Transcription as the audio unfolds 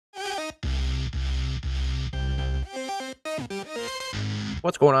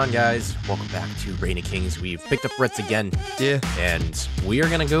What's going on, guys? Welcome back to Reign of Kings. We've picked up Ritz again. Yeah. And we are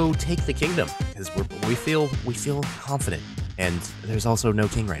gonna go take the kingdom because we feel confident. And there's also no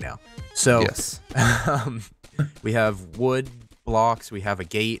king right now. So Yes. we have wood blocks, we have a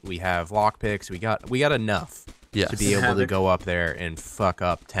gate, we have lockpicks, we got enough to be able to go up there and fuck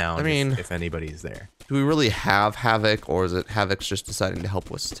up town. I mean, if anybody's there. Do we really have Havoc, or is it Havoc's just deciding to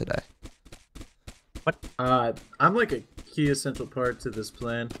help us today? What? I'm like a key essential part to this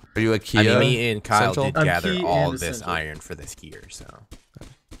plan. Are you a Kia? I mean, me and Kyle essential? did gather key all and this essential. iron for this gear, so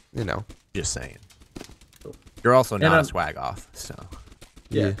You know. just saying. Cool. You're also And not a I'm- swag off, so.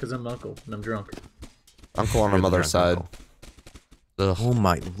 Yeah, Yeah. because I'm uncle and I'm drunk. Uncle on You're our the mother's drunk side. uncle. Ugh. Oh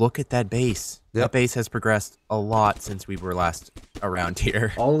my, look at that base. Yep. That base has progressed a lot since we were last around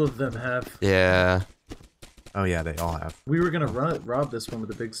here. All of them have. Yeah. Oh yeah, they all have. We were gonna rob this one with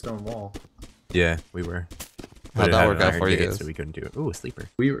a big stone wall. Yeah, we were. But How'd it that had work an out iron for you gate, guys? so we couldn't do it. Ooh, a sleeper.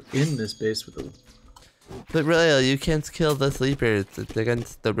 We were in this base with a. But really, you can't kill the sleepers. It's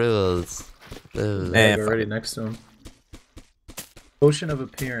against the rules. Ugh. Eh, Like fuck already it. next to him. Potion of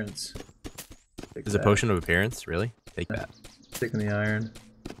appearance. Take Is a that. potion of appearance, really? Take that. Taking the iron.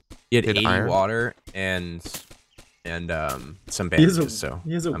 He had Did 80 iron? water and some He has bandages, a, so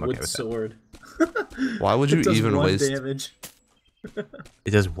he has a I'm wood okay with sword. Why would It you does even one waste? damage. that.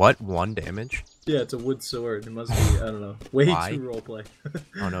 It does what? 1 damage? Yeah, it's a wood sword. It must be, I don't know. Way Why? too roleplay.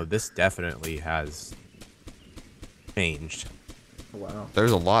 Oh no, this definitely has changed. Wow.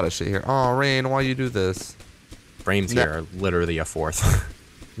 There's a lot of shit here. Oh, Rain, why you do this? Frames No. here are literally a fourth.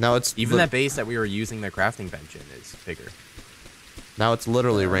 Now it's Even that base that we were using the crafting bench in is bigger. Now it's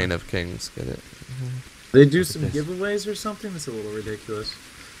literally Reign of Kings. Get it? They do Look at some this. giveaways or something? That's a little ridiculous.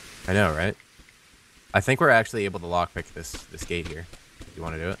 I know, right? I think we're actually able to lockpick this gate here. You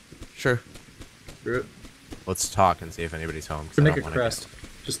want to do it? Sure. Screw it. Let's talk and see if anybody's home. 'cause I Make don't a wanna crest.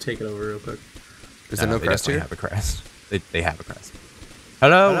 Just take it over real quick. Is there no they crest definitely here? have a crest. They have a crest.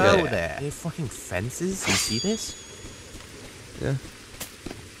 Hello, Hello there. They have fucking fences. You see this? Yeah.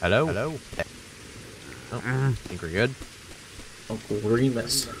 Hello. Hello. Oh, think we're good. Uncle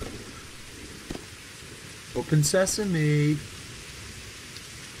Remus. Open sesame.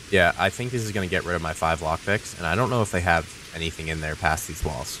 Yeah, I think this is gonna get rid of my 5 lockpicks, and I don't know if they have anything in there past these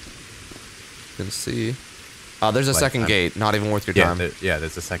walls. You can see. Oh, there's a Like, second I'm- gate. Not even worth your Yeah, time.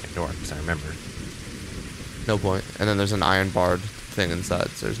 there's a second door because I remember. No point. And then there's an iron barred thing inside,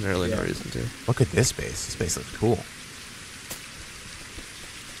 so there's really no Yeah. reason to. Look at this base. This base looks cool.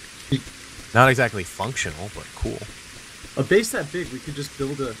 Not exactly functional, but cool. A base that big, we could just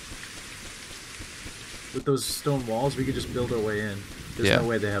build a... With those stone walls, we could just build our way in. There's Yeah. no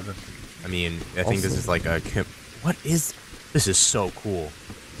way they have a... I mean, I think this Also- is like a... What is... This is so cool.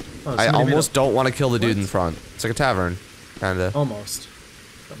 Oh, I somebody made almost don't want to kill the dude in What? front. It's like a tavern, kinda. Almost.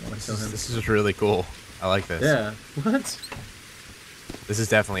 Don't want to kill him. This is really cool. I like this. Yeah. What? This is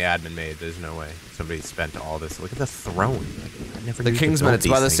definitely admin made. There's no way somebody spent all this. Look at the throne. Like, I never The knew you could Kingsman. build It's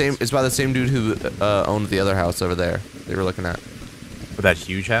by the these same. things. It's by the same dude who owned the other house over there. They were looking at. With that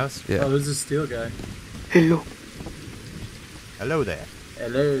huge house? Yeah. Oh, there's a steel guy. Hello there.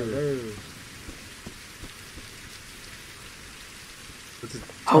 Hello.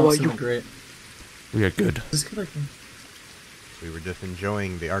 How are you? Great. We are good. Just get like... We were just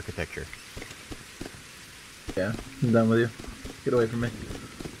enjoying the architecture. Yeah, I'm done with you. Get away from me.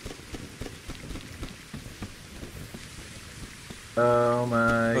 Oh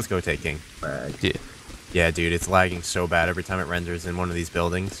my... Let's go take king. God. Yeah. Yeah, dude, it's lagging so bad every time it renders in one of these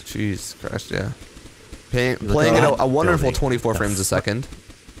buildings. Jeez Christ. Yeah. Playing at at that a wonderful building. 24 The frames a second.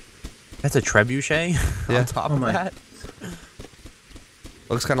 That's a trebuchet Yeah. on top Oh of my- that.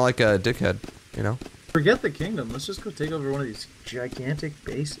 Looks kind of like a dickhead, you know. Forget the kingdom. Let's just go take over one of these gigantic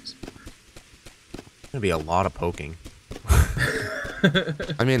bases. It's gonna be a lot of poking.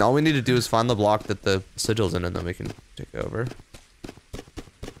 I mean, all we need to do is find the block that the sigil's in, and then we can take over.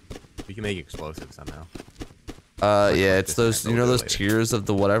 We can make explosives somehow. Yeah, like it's this and those. then You we'll know do it those later. tiers of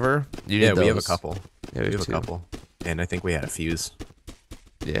the whatever. You Yeah, need we have a those. couple. Yeah, We have a two. couple. And I think we had a fuse.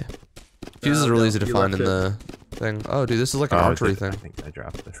 Yeah. Fuse is really no, easy to you find in left the thing. Oh, dude, this is like an Oh, archery I thing. think I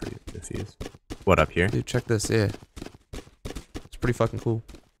dropped the fuse. What, up here? Dude, check this. Yeah. It's pretty fucking cool.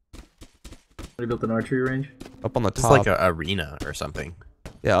 We built an archery range. Up on the It's top. like an arena or something.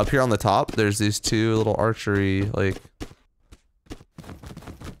 Yeah, up here on the top, there's these two little archery, like,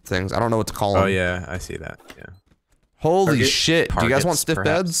 things. I don't know what to call them. Oh, yeah, I see that. Yeah. Holy Target- shit. Do you guys want targets, stiff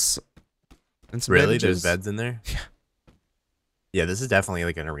perhaps? beds? And some Really? bandages? There's beds in there? Yeah. Yeah, this is definitely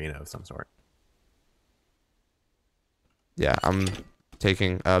like an arena of some sort. Yeah, I'm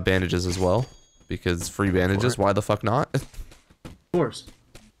taking bandages as well. Because free bandages, why the fuck not? Of course.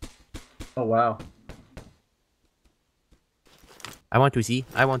 Oh wow. I want to see.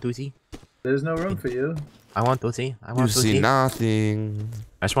 I want to see. There's no room for you. I want to see. I want to see see. nothing.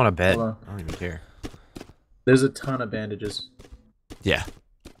 I just want to bet. Hold on. I don't even care. There's a ton of bandages. Yeah.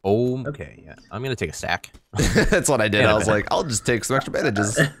 Okay, yeah. I'm gonna take a stack. That's what I did. I was like, I'll just take some extra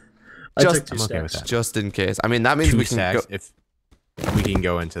bandages. I took 2 I'm okay with stacks. that. Just in case. I mean, that means 2 we can stacks go. if we can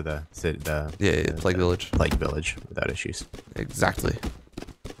go into the Plague Village. Plague Village without issues. Exactly.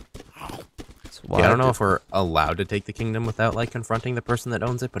 Yeah, I don't know if we're allowed to take the kingdom without like confronting the person that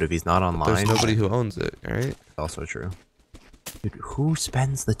owns it, but if he's not online, there's nobody who owns it, right? Also true. Dude, who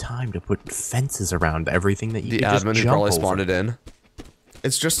spends the time to put fences around everything that you The can just admin who jump probably over? spawned it in.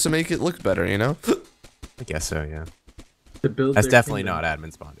 It's just to make it look better, you know? I guess so, yeah. To build That's their definitely kingdom. not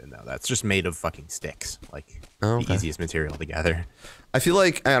admin spawned in though. That's just made of fucking sticks, like Oh, the okay. easiest material to gather. I feel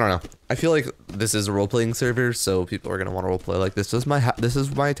like I don't know. I feel like this is a role-playing server, so people are gonna want to roleplay like this is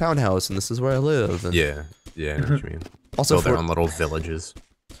my townhouse and this is where I live. And Yeah, I know what you mean. also, Build their own little villages.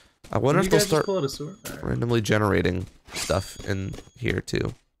 I wonder Can if you they'll guys just start pull out a sword? Alright. randomly generating stuff in here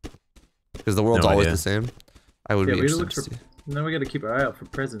too, because the world's No always idea. the same. I would Yeah, be we interested look to for. see Now we gotta keep our eye out for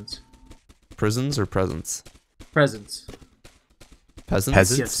presents. prisons or presents. Presents. Peasants.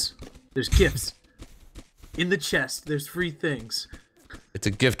 Peasants? Gifts. There's gifts. In the chest, there's free things. It's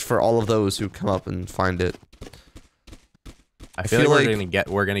a gift for all of those who come up and find it. I feel like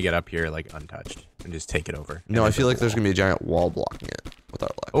we're gonna get up here like untouched and just take it over. No, I feel like there's gonna be a giant wall blocking it with our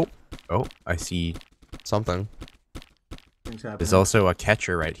luck. Oh, I see. Something. Things happen. There's also a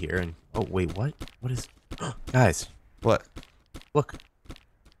catcher right here, and oh wait, what? What is? Guys, What? look,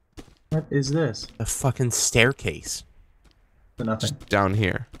 What is this? the fucking staircase. Nothing. Just down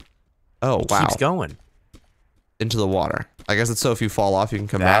here. Oh It wow! keeps going. Into the water. I guess it's so if you fall off, you can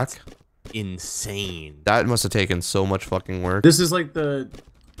come That's back. insane. That must have taken so much fucking work. This is like the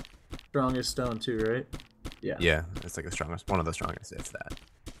strongest stone too, right? Yeah. Yeah, it's like the strongest, one of the strongest, if that.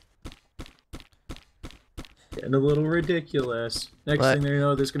 Getting a little ridiculous. Next What? thing you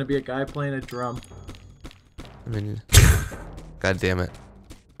know, there's gonna be a guy playing a drum. I mean, god damn it.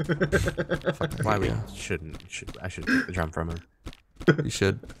 Why we Yeah. I should take the drum from him. You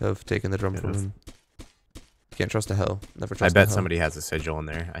should have taken the drum from him. You can't trust a hoe. Never I trust a bet hoe. somebody has a sigil in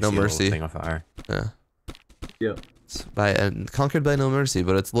there. I No see a mercy. little thing of fire. Yeah. Yep. It's and conquered by no mercy,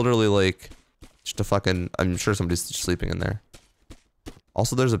 but it's literally like just a fucking. I'm sure somebody's just sleeping in there.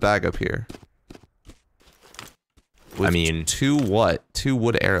 Also, there's a bag up here. I mean, two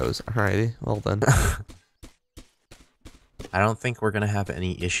wood arrows. Alrighty, well then. I don't think we're gonna have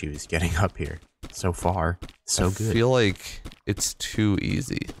any issues getting up here. So far, so I good. feel like it's too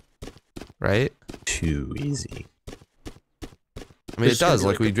easy, right? Too easy. I mean, it does.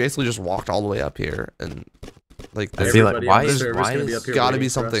 Like we basically just walked all the way up here, and like I there's feel like Everybody why on the is server's gonna be up here gotta be waiting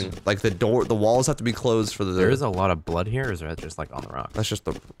for us. something. Like the walls have to be closed for the. There is a lot of blood here. Or is that just like on the rock? That's just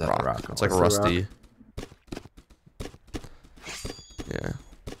the the rock. rock? It's like a That's the rusty. Yeah,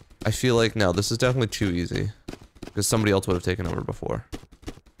 I feel like no, this is definitely too easy, because somebody else would have taken over before.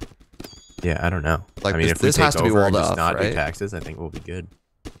 Yeah, I don't know. Like, I mean, this- if we this take has to be over and walled just off, not right? do taxes, I think we'll be good.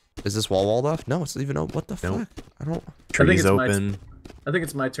 Is this wall walled off? No, it's even. What the Nope. fuck? I don't. Trees it's my open. I think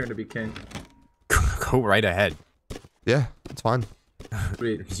it's my turn to be king. Go right ahead. Yeah, it's fine.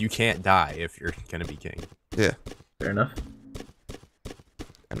 Sweet. Because you can't die if you're gonna be king. Yeah, Fair enough.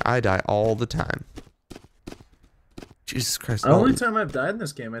 and I die all the time. Jesus Christ! The no. only time I've died in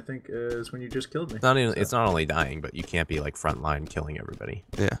this game, I think, is when you just killed me. It's not only dying, but you can't be like frontline killing everybody.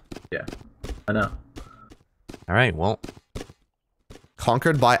 Yeah. Yeah. I know. All right, well,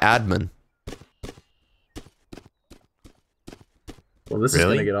 Conquered by admin. Well, this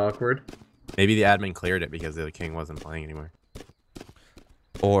Really? is gonna get awkward. maybe the admin cleared it because the king wasn't playing anymore.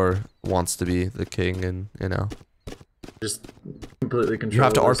 Or wants to be the king, and you know. Just completely control. You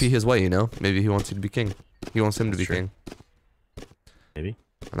have to this. RP his way, you know? Maybe he wants you to be king. He wants him to be That's true. king. Maybe.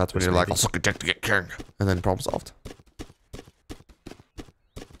 And that's when Just you're like, maybe. I'll suck a dick to get king. And then problem solved.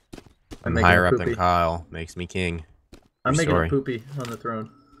 I'm making higher a up than poopy. Kyle. Makes me king. I'm True making story. a poopy on the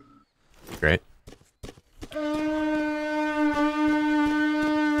throne. Great.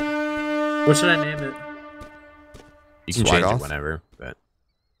 What should I name it? You can change Swagoth? it whenever, but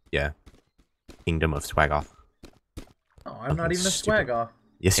yeah. Kingdom of Swagoth. Oh, I'm not Fucking even a stupid. swag off.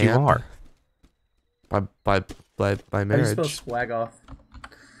 Yes, you And- are. By How do you marriage. spell swag off?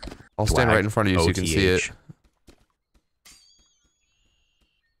 I'll stand right in front of you so you can see it. OTH.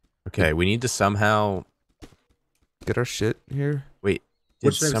 Okay, we need to somehow Get our shit here. wait.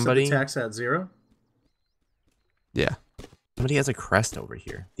 What Did should I set somebody? the tax at 0? Yeah. Somebody has a crest over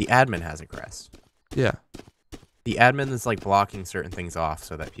here. The admin has a crest. Yeah. The admin is like blocking certain things off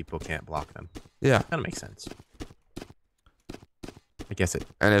so that people can't block them. Yeah. Kind of makes sense. I guess it.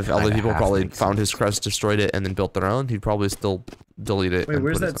 And if other people probably found his crest, destroyed it, and then built their own, he'd probably still delete it. Wait, and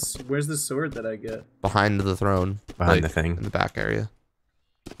where's put that? Where's the sword that I get? Behind the throne. Behind the thing. In the back area.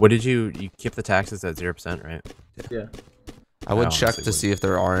 What did you keep the taxes at 0%, right? Yeah. I would check to see if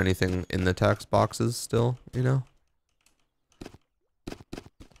there are anything in the tax boxes still, you know?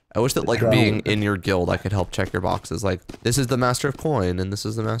 I wish that, like, being in your guild, I could help check your boxes. Like, this is the master of coin, and this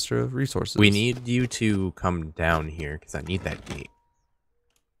is the master of resources. We need you to come down here, because I need that gate.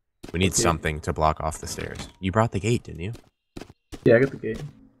 We need something to block off the stairs. You brought the gate, didn't you? Yeah, I got the gate.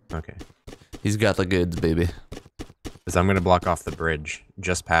 Okay. He's got the goods, baby. Because I'm going to block off the bridge,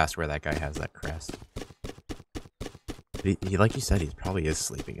 just past where that guy has that crest. He, like you said, he probably is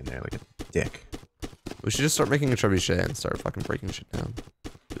sleeping in there like a dick. We should just start making a trebuchet and start fucking breaking shit down.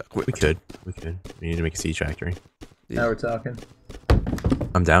 We could. We need to make a siege factory. Yeah. Now we're talking.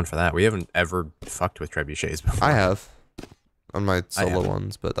 I'm down for that. We haven't ever fucked with trebuchets before. I have. On my solo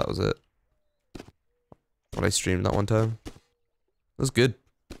ones, but that was it. When I streamed that one time. It was good.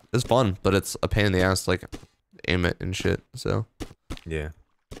 It was fun, but it's a pain in the ass to, like, aim it and shit, so. Yeah.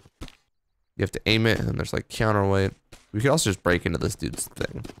 You have to aim it, and then there's, like, counterweight. We could also just break into this dude's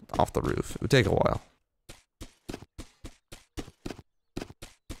thing off the roof. It would take a while.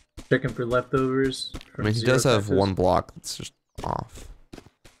 Checking for leftovers. I mean, he does have one block that's just off.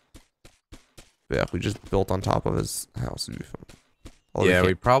 But yeah, if we just built on top of his house, it'd be fun. Yeah,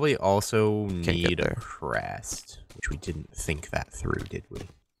 we probably also need a crest, which we didn't think that through, did we?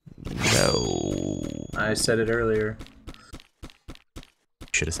 No. I said it earlier.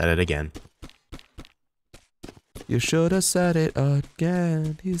 Should have said it again. You should have said it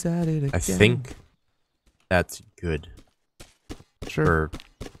again. He's at it again. I think that's good. Sure.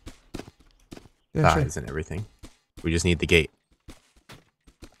 For size and everything. We just need the gate.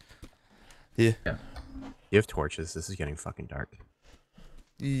 Yeah. You have torches. This is getting fucking dark.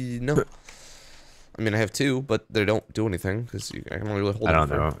 No. I mean, I have two, but they don't do anything because I can only really hold. I don't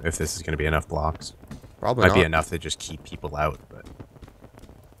know if this is going to be enough blocks. Probably might be enough to just keep people out, but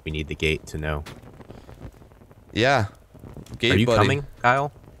we need the gate to know. Yeah. Gate, Are you buddy. coming,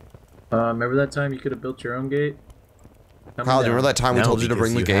 Kyle? Remember that time you could have built your own gate? Kyle, do you remember that time we told you to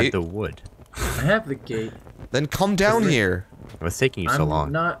bring the gate? Had the wood. I have the gate. Then come down here. What's taking you so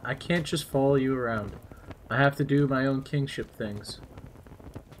long? I can't just follow you around. I have to do my own kingship things.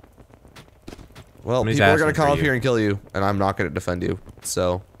 Well, people are gonna come up here and kill you, and I'm not gonna defend you.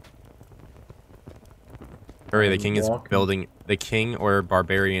 So. Hurry! The king is building. The king or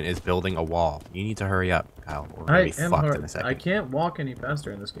barbarian is building a wall. You need to hurry up, Kyle. Or we're gonna be fucked in a second. I can't walk any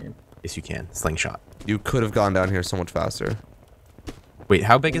faster in this game. Yes, you can. Slingshot. You could have gone down here so much faster. Wait,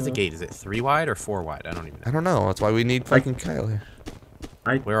 how big is the gate? Is it 3 wide or 4 wide? I don't even know. I don't know. That's why we need fucking Kyle here.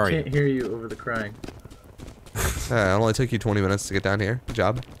 Where are you? I can't hear you over the crying. Yeah, it only took you 20 minutes to get down here. Good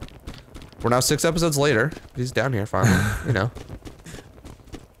job. We're now 6 episodes later. He's down here finally, you know.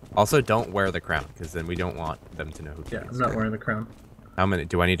 Also, don't wear the crown, because then we don't want them to know who. Yeah, I'm not wearing the crown. How many?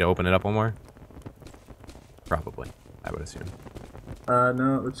 Do I need to open it up one more? Probably. I would assume.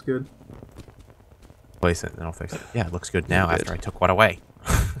 No, it looks good. Place it, and I'll fix it. Yeah, it looks good now after I took one away.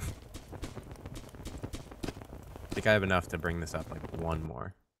 I think I have enough to bring this up like one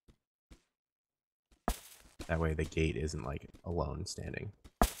more. That way the gate isn't like alone standing.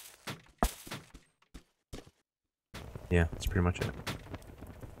 Yeah, that's pretty much it.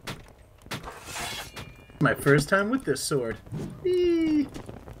 My first time with this sword. How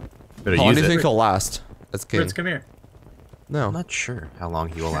long do you think he'll last as king? Ritz, come here. No. I'm not sure how long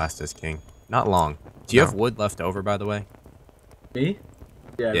he will last as king. Not long. Do you have wood left over, by the way? Me?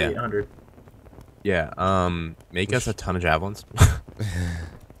 Yeah, 800. Yeah, make us a ton of javelins.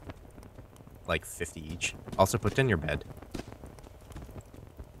 Like 50 each. Also, put in your bed.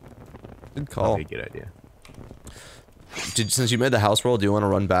 Good call. That'd be a good idea. Since you made the house roll, do you want to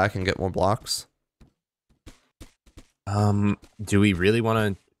run back and get more blocks? Do we really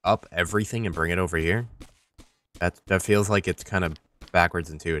want to up everything and bring it over here? That feels like it's kind of backwards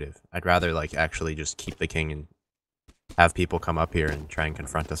intuitive. I'd rather like actually just keep the king and have people come up here and try and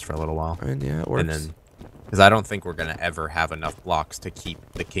confront us for a little while. And yeah, it works. And then, because I don't think we're gonna ever have enough blocks to keep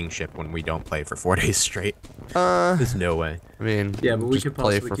the kingship when we don't play for 4 days straight. There's no way. I mean, yeah, but we just could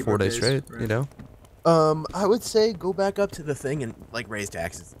play for 4 days straight, right? You know. I would say go back up to the thing and like raise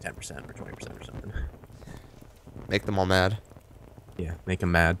taxes to 10% or 20% or something. Make them all mad. Yeah, make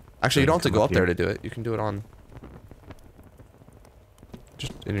them mad. Actually, you don't have to go up there to do it. You can do it on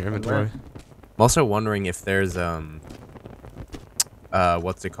just in your inventory. I'm also wondering if there's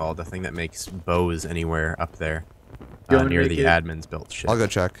what's it called? The thing that makes bows anywhere up there. You want me to Near make the it- admin's built shit. I'll go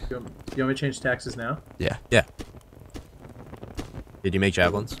check. You want me to change taxes now? Yeah. Yeah. Did you make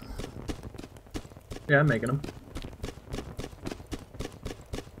javelins? Yeah, I'm making them.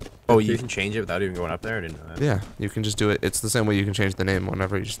 Oh, you can change it without even going up there? I didn't know that. Yeah, you can just do it. It's the same way you can change the name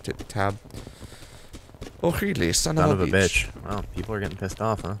whenever you just hit tab. Oh, really? Son of a bitch. Wow, people are getting pissed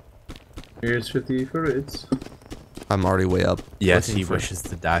off, huh? Here's 50 for Ritz. I'm already way up. Yes, looking he for- wishes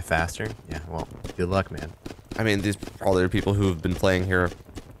to die faster. Yeah, well, good luck, man. I mean, these probably are people who have been playing here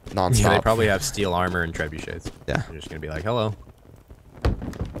nonstop. Yeah, they probably have steel armor and trebuchets. Yeah. They're just gonna be like, hello. I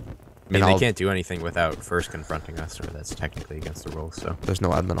mean, And they I'll- can't do anything without first confronting us, or that's technically against the rules, so. There's no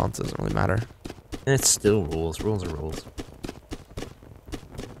admin on, so it doesn't really matter. And it's still rules. Rules are rules.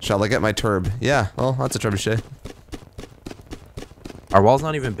 Shall I get my turb? Yeah, well, that's a trebuchet. Our wall's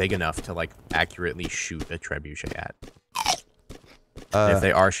not even big enough to, like, accurately shoot a trebuchet at. If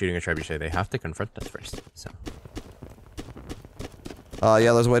they are shooting a trebuchet, they have to confront us first, so.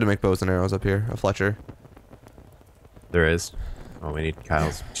 Yeah, there's a way to make bows and arrows up here. A Fletcher. There is. Oh, we need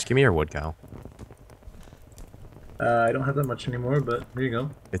Kyle's. Just give me your wood, Kyle. I don't have that much anymore, but here you go.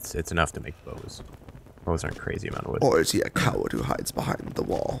 It's enough to make bows. Bows aren't crazy amount of wood. Or is he a coward who hides behind the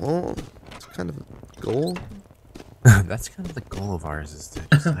wall? Oh, it's kind of a goal. That's kind of the goal of ours, is to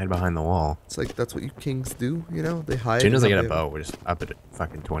just hide behind the wall. It's like, that's what you kings do, you know? They hide. As soon as I and get a they- bow, we're just up at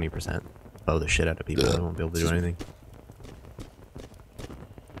fucking 20%. Bow the shit out of people. They won't be able to do anything.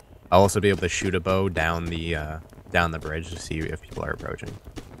 I'll also be able to shoot a bow down the bridge to see if people are approaching.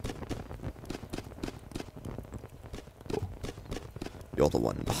 Cool. You're the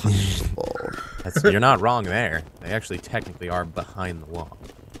one behind the wall. You're not wrong there. They actually technically are behind the wall.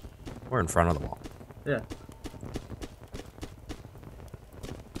 We're in front of the wall. Yeah.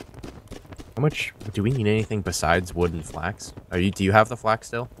 How much do we need anything besides wood and flax? Do you have the flax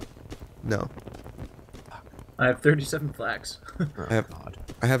still? No. I have 37 flax. Oh, I have- God.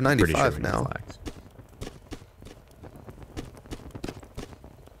 I have Pretty sure 95 we need now. flax.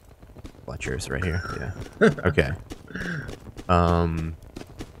 Fletcher's right here. Yeah. Okay.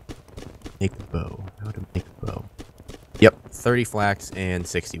 Make the bow. How to make a bow? Yep. 30 flax and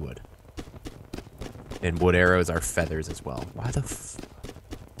 60 wood. And wood arrows are feathers as well. Why the f...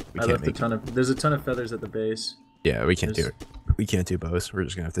 We I can't left a make ton of. There's a ton of feathers at the base. Yeah, we can't do it. We can't do bows. We're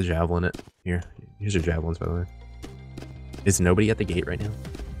just gonna have to javelin it. Here's your javelins, by the way. Is nobody at the gate right now?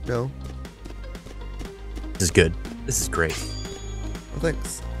 No. This is good. This is great. Well,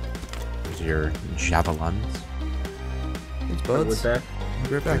 thanks. Here's your javelins. Thanks, My wood buds. back. I'll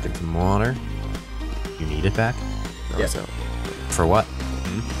be right back. Get some water. You need it back? No, Yeah. so- For what?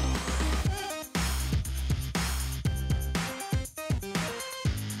 Hmm?